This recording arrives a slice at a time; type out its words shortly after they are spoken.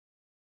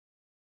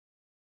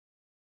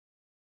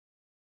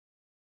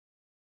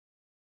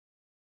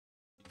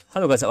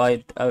Hello guys,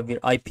 I have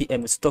your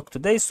IBM stock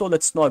today, so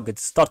let's now get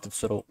started.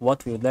 So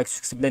what we would like to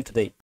explain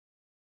today.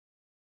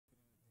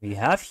 We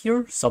have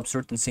here some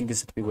certain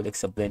things that we will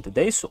explain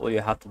today, so all you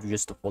have to do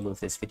is to follow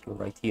this video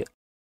right here.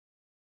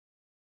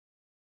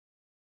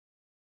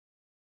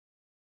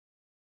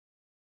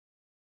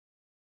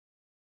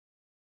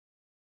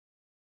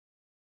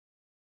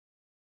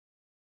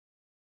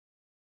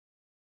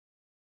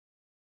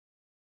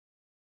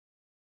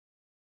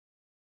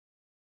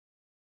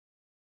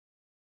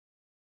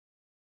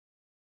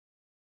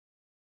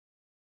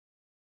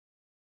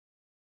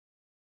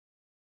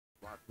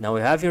 Now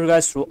we have here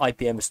guys through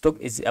IBM stock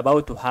is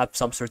about to have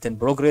some certain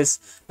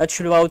progress that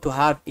should about to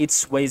have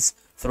its ways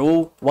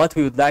through what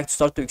we would like to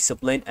start to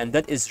explain, and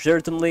that is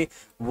certainly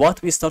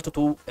what we started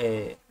to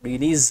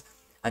release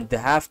and they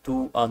have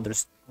to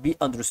be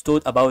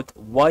understood about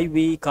why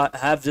we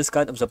have this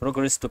kind of the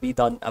progress to be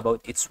done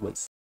about its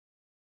ways.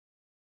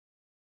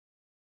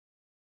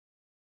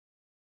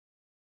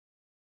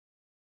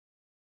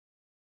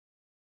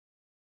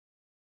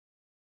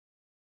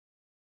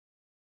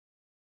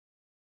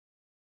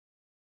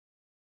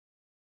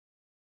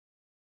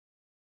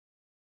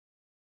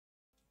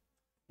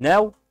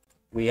 Now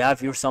we have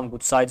here some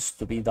good sides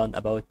to be done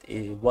about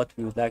what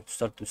we would like to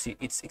start to see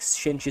its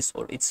exchanges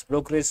or its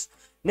progress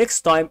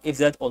next time, if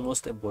that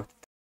almost important.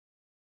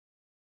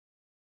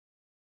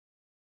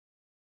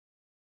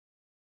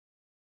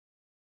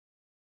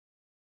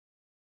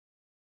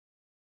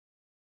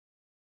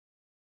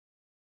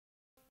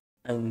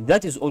 And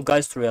that is all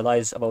guys to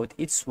realize about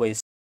its ways.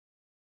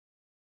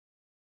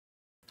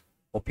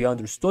 Hope you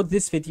understood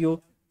this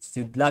video.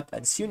 Stay black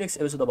and see you next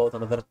episode about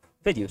another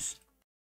videos.